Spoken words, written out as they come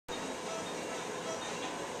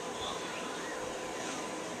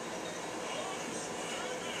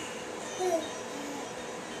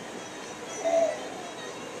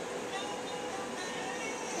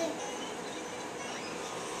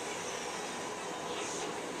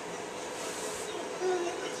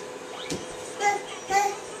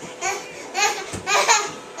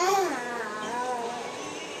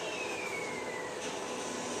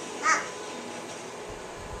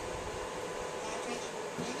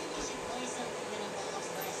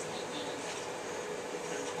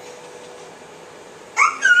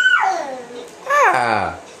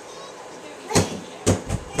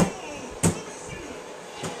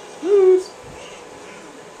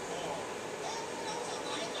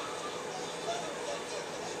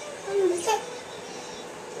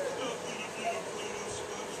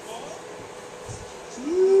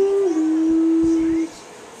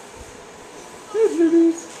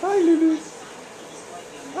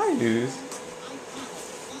Hi, Luz.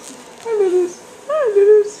 Hi, Luz. Hi,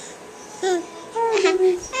 Luz. Hi,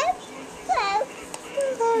 Luz.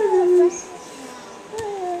 Hi, Luz.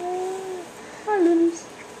 Hi, Luz.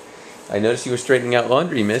 I noticed you were straightening out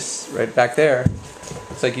laundry, miss, right back there.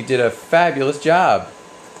 Looks like you did a fabulous job.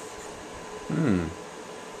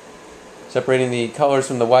 Separating the colors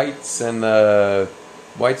from the whites and the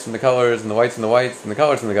whites from the colors and the whites from the whites and the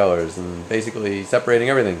colors from the colors and basically separating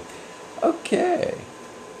everything. Okay.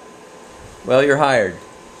 Well, you're hired.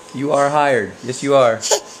 You are hired. Yes, you are.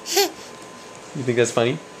 You think that's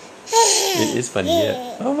funny? It is funny,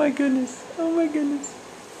 yeah. Oh my goodness. Oh my goodness.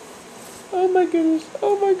 Oh my goodness.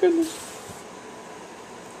 Oh my goodness.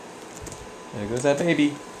 There goes that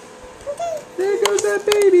baby. There goes that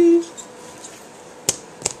baby.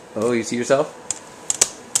 Oh, you see yourself?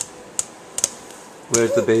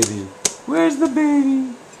 Where's the baby? Where's the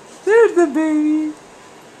baby? There's the baby.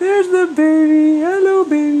 There's the baby. Hello,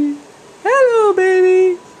 baby. Hello,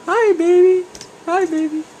 baby. Hi, baby. Hi,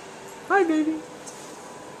 baby. Hi, baby.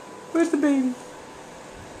 Where's the baby?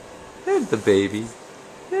 There's the baby.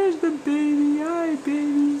 There's the baby. Hi,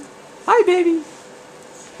 baby. Hi, baby.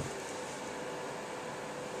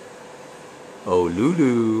 Oh,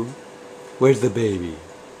 Lulu. Where's the baby?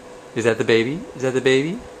 Is that the baby? Is that the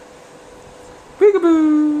baby?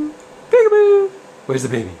 Peekaboo! Peekaboo! Where's the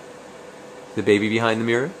baby? The baby behind the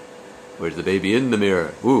mirror? Where's the baby in the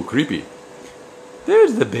mirror? Ooh, creepy.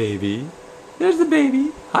 There's the baby. There's the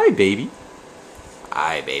baby. Hi, baby.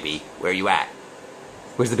 Hi, baby. Where you at?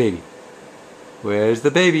 Where's the baby? Where's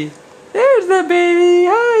the baby? There's the baby.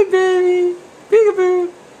 Hi, baby.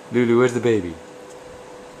 Peekaboo. Lulu, where's the baby?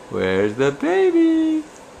 Where's the baby?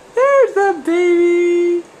 There's the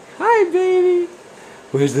baby. Hi, baby.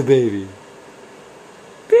 Where's the baby?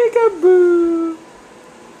 Peekaboo.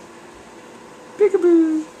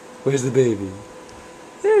 Peekaboo. Where's the baby?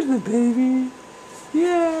 There's the baby.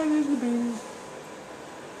 Yeah, there's the baby.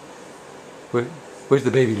 Where's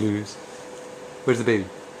the baby, Luz? Where's the baby?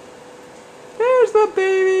 There's the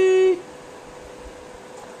baby.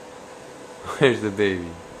 Where's the baby?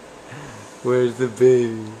 Where's the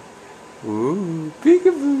baby? Ooh,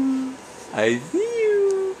 peekaboo. I see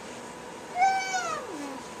you.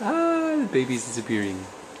 Ah, the baby's disappearing.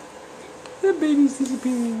 The baby's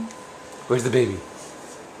disappearing. Where's the baby?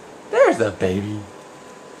 There's the baby.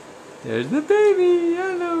 There's the baby.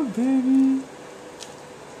 Hello, baby.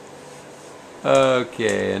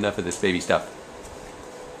 Okay, enough of this baby stuff.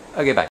 Okay, bye.